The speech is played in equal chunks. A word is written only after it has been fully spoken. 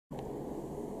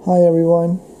Hi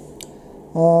everyone.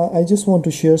 I just want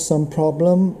to share some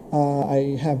problem.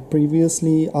 I have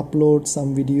previously uploaded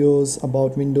some videos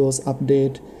about Windows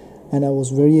update and I was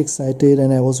very excited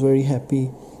and I was very happy,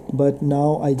 but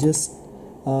now I just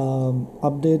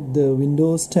update the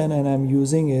Windows 10 and I'm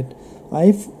using it.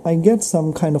 I get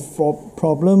some kind of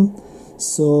problem,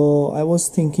 so I was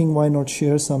thinking why not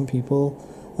share some people.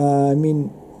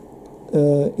 In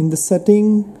the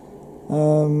setting,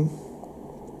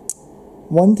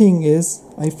 one thing is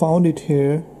I found it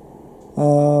here,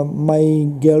 my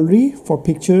gallery for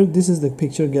picture. This is the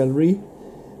picture gallery.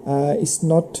 It's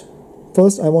not.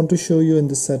 First I want to show you in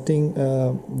the setting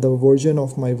the version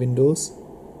of my Windows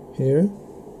here.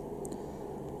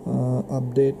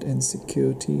 Update and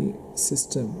security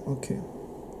system. Okay,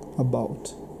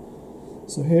 about.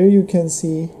 So here you can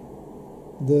see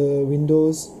the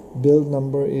Windows build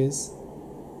number is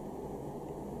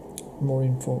more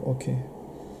info. Okay,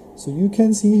 so you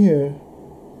can see here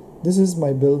this is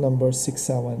my build number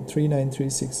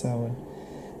 39367,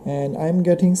 and I'm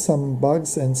getting some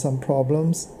bugs and some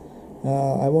problems.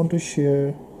 I want to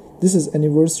share. This is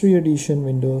anniversary edition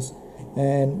Windows,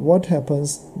 and what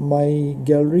happens, my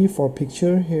gallery for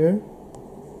picture here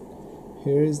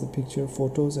is the picture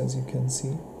photos, as you can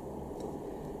see.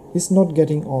 It's not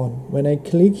getting on. When I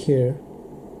click here,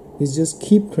 it's just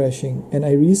keep crashing, and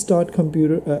I restart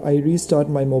I restart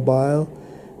my mobile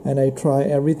and I try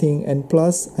everything, and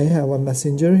plus I have a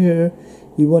messenger here.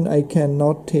 Even I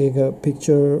cannot take a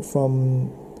picture from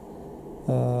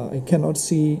I cannot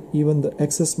see even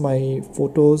access my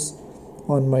photos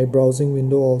on my browsing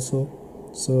window also.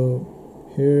 So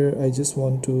here I just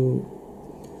want to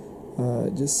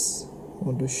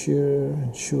share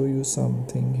and show you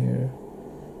something here.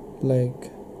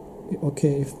 Like,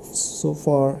 okay, so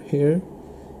far here,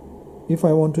 if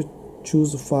I want to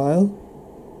choose a file,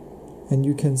 and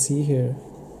you can see here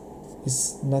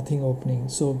is nothing opening,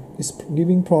 so it's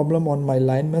giving problem on my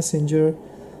line messenger.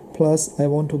 Plus I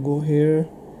want to go here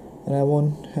and I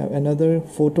want have another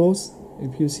photos.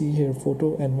 If you see here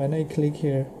photo, and when I click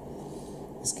here,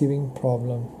 it's giving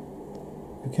problem.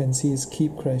 You can see it's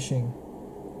keep crashing.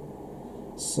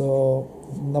 So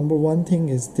number one thing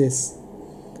is this.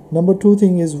 Number two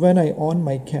thing is when I on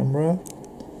my camera,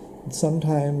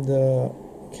 sometimes the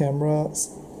camera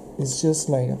is just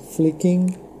like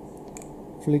flicking.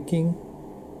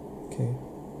 Okay,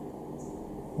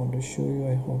 I want to show you,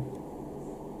 I hope,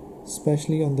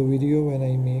 especially on the video when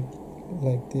I make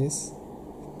like this.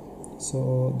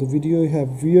 So the video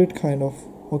have weird kind of.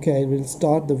 Okay, I will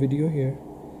start the video here.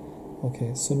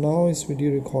 Okay, so now it's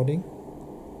video recording.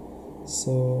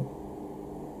 So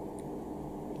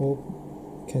hope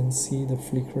you can see the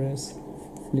flickerness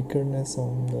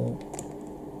on the.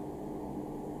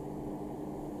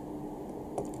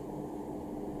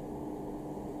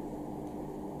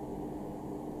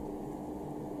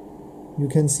 You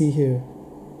can see here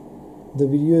the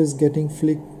video is getting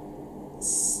flicked.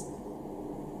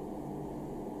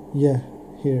 Yeah,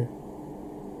 here.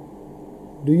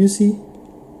 Do you see?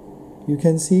 You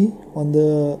can see on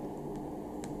the.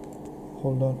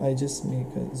 Hold on, I just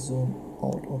make a zoom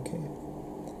out. Okay,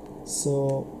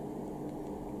 so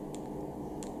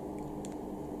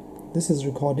this is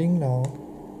recording now,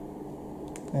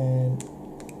 and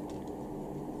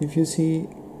if you see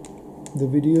the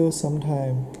video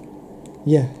sometime,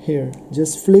 yeah, here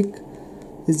just flick.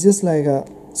 It's just like a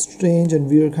strange and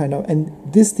weird kind of, and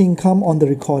this thing come on the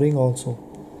recording also.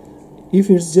 If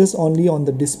it's just only on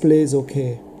the display is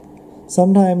okay.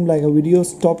 Sometimes like a video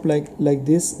stop like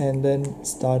this and then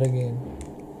start again.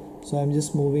 So I'm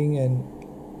just moving, and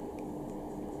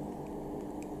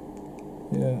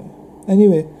yeah,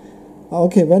 anyway,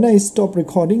 okay, when I stop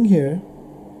recording here,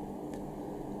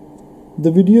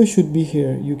 the video should be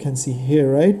here. You can see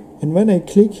here, right? And when I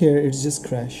click here, it's just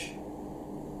crash.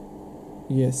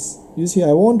 Yes, you see,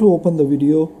 I want to open the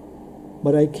video,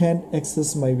 but I can't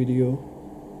access my video.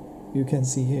 You can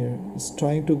see here it's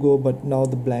trying to go, but now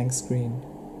the blank screen.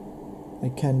 I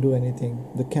can't do anything.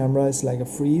 The camera is like a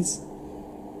freeze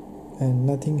and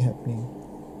nothing happening.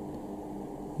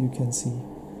 You can see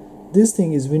this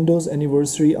thing is Windows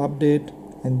anniversary update,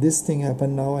 and this thing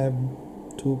happened now. I have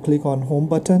to click on home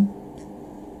button,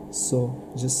 so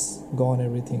just gone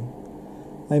everything.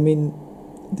 I mean,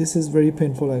 this is very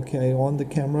painful. Okay, I on the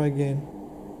camera again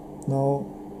now,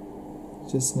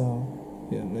 just now,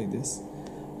 yeah, like this.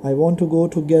 I want to go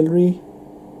to gallery,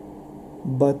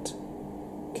 but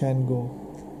can't go.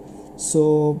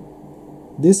 So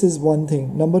this is one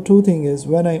thing. Number two thing is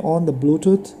when I on the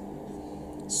Bluetooth,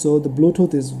 so the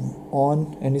Bluetooth is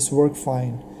on and it's work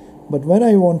fine, but when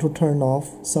I want to turn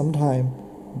off, sometime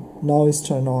now it's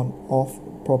turn on off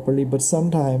properly, but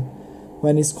sometime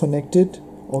when it's connected,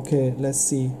 okay, let's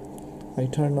see, I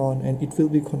turn on and it will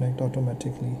be connect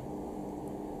automatically.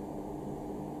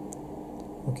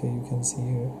 Okay, you can see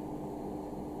here,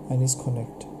 and it's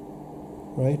connect,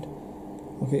 right?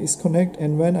 Okay, it's connect,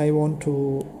 and when I want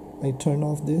to, I turn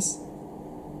off this,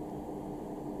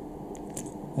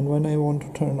 and when I want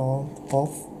to turn on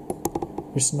off,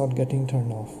 it's not getting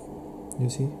turned off. You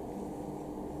see,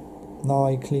 now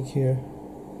I click here,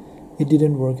 it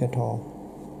didn't work at all.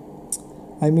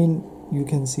 I mean, you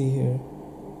can see here,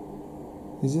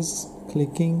 it's just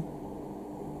clicking,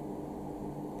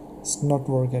 it's not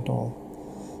work at all.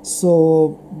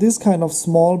 So this kind of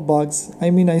small bugs,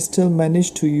 I mean, I still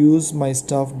manage to use my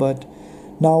stuff, but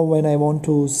now when I want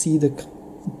to see the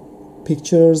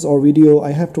pictures or video,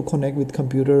 I have to connect with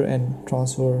computer and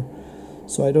transfer.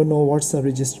 So I don't know what's the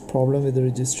problem with the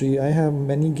registry. I have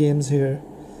many games here,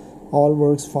 all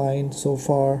works fine so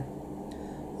far.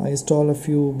 I install a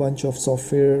bunch of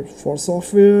software. For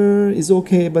software is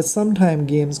okay, but sometimes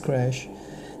games crash.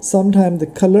 Sometimes the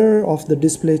color of the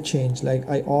display change, like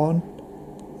I on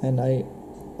and I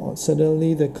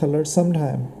suddenly the color,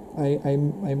 sometime I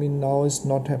mean now it's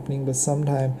not happening, but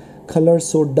sometime color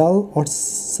so dull or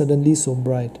suddenly so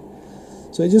bright.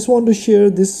 So I just want to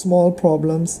share these small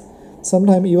problems.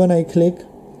 Sometimes even I click,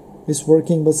 it's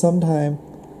working, but sometime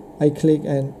I click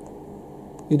and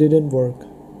it didn't work.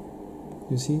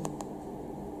 You see,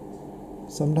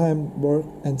 sometime work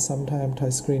and sometime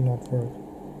touch screen not work,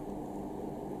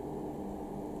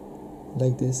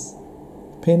 like this.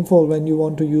 Painful when you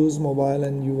want to use mobile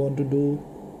and you want to do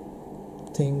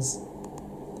things.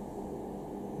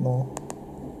 No.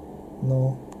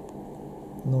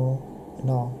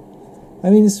 I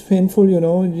mean, it's painful, you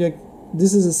know.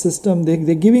 This is a system,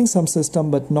 they're giving some system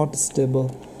but not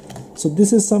stable. So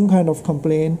this is some kind of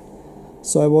complaint.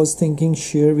 So I was thinking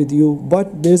share with you,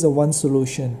 but there's one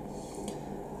solution.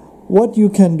 What you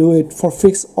can do it for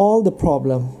fix all the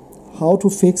problem. How to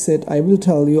fix it, I will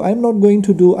tell you. I'm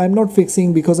not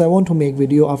fixing because I want to make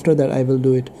video. After that I will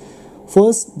do it.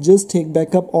 First, just take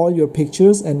backup all your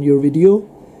pictures and your video.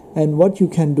 And what you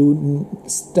can do,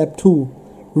 step 2,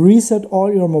 reset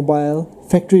all your mobile,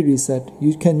 factory reset.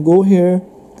 You can go here,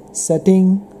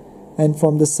 setting, and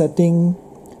from the setting,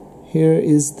 here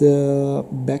is the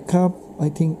backup, I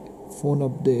think, phone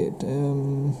update,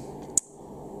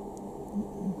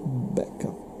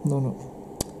 backup, no,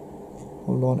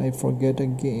 hold on, I forget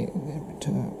again, every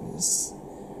time.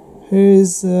 Here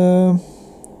is,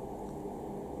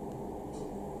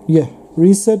 yeah,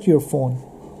 reset your phone.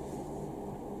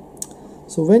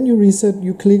 So when you reset,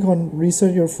 you click on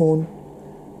reset your phone,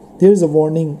 there is a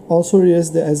warning. Also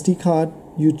here's the SD card,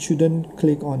 you shouldn't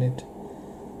click on it.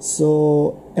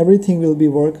 So everything will be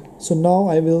work. So now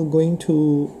if I will going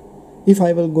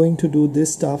to do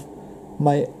this stuff,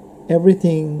 my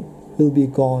everything will be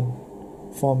gone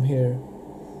from here.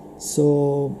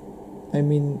 So I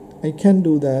mean, I can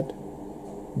do that,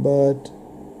 but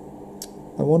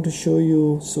I want to show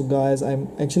you. So guys, I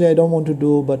don't want to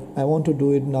do, but I want to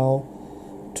do it now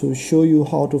to show you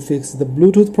how to fix the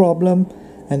Bluetooth problem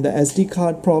and the SD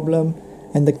card problem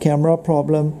and the camera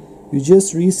problem. You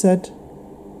just reset,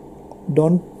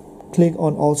 don't click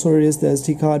on also erase the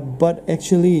SD card, but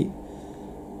actually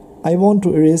I want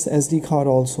to erase SD card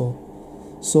also.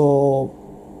 So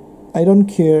I don't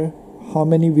care how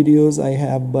many videos I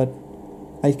have, but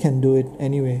I can do it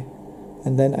anyway,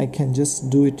 and then I can just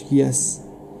do it, yes.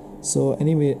 So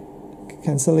anyway,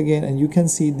 cancel again, and you can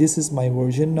see this is my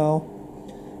version now,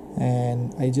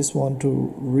 and I just want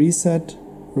to reset,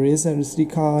 erase the SD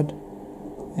card,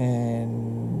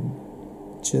 and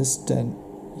just then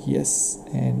yes,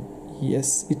 and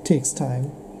yes, it takes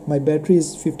time. My battery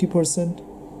is 50%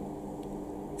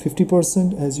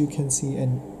 as you can see,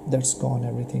 and that's gone,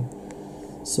 everything.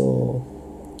 So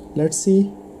let's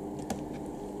see,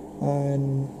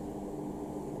 and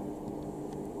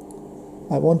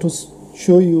I want to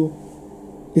show you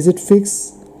is it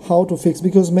fixed, how to fix,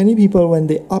 because many people when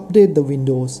they update the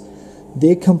Windows,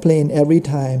 they complain every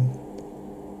time,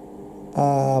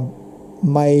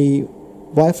 my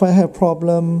Wi-Fi have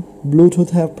problem,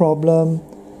 Bluetooth have problem,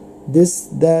 this,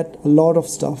 that, a lot of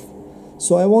stuff.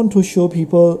 So I want to show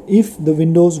people, if the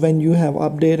Windows, when you have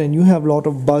update and you have a lot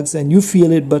of bugs and you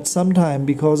feel it, but sometime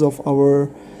because of our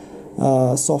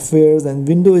softwares and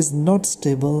Windows is not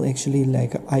stable actually,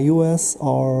 like iOS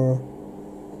or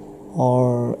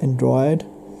Android.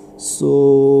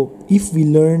 So if we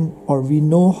learn or we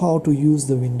know how to use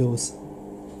the Windows,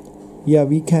 yeah,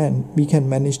 we can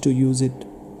manage to use it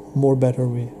more better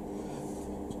way.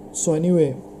 So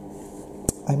anyway,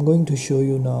 I'm going to show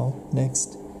you now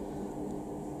next.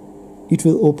 it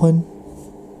will open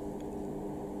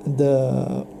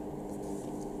the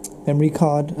memory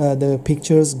card, the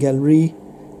pictures gallery,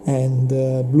 and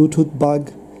the Bluetooth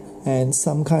bug and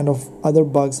some kind of other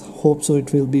bugs. Hope so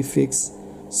it will be fixed.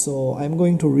 So I'm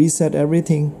going to reset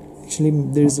everything. Actually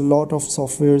there's a lot of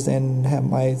softwares and have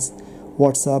my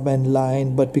WhatsApp and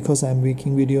Line, but because I'm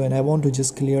making video and I want to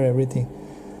just clear everything,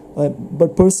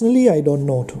 but personally I don't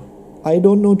know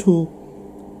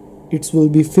it will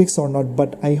be fixed or not,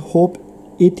 but I hope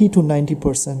 80 to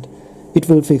 90% it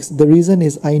will fix. The reason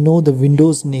is I know the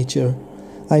Windows nature.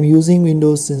 I'm using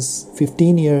Windows since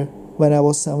 15 years. When I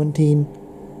was 16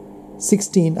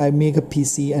 I make a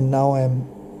PC, and now I'm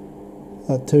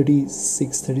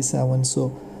 36, 37,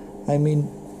 so I mean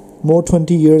more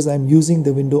 20 years I'm using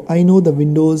the Windows. I know the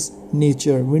Windows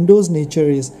nature. Windows nature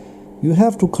is you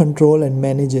have to control and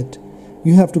manage it.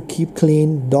 You have to keep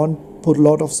clean, don't put a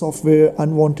lot of software,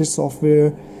 unwanted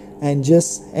software, and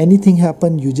just anything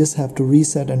happen you just have to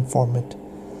reset and format.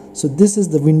 So this is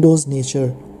the Windows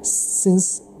nature,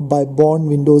 since by born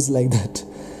Windows like that.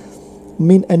 I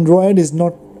mean Android is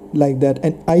not like that,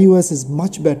 and iOS is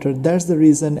much better. That's the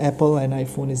reason Apple and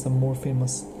iPhone is the more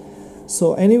famous.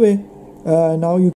 So anyway, now you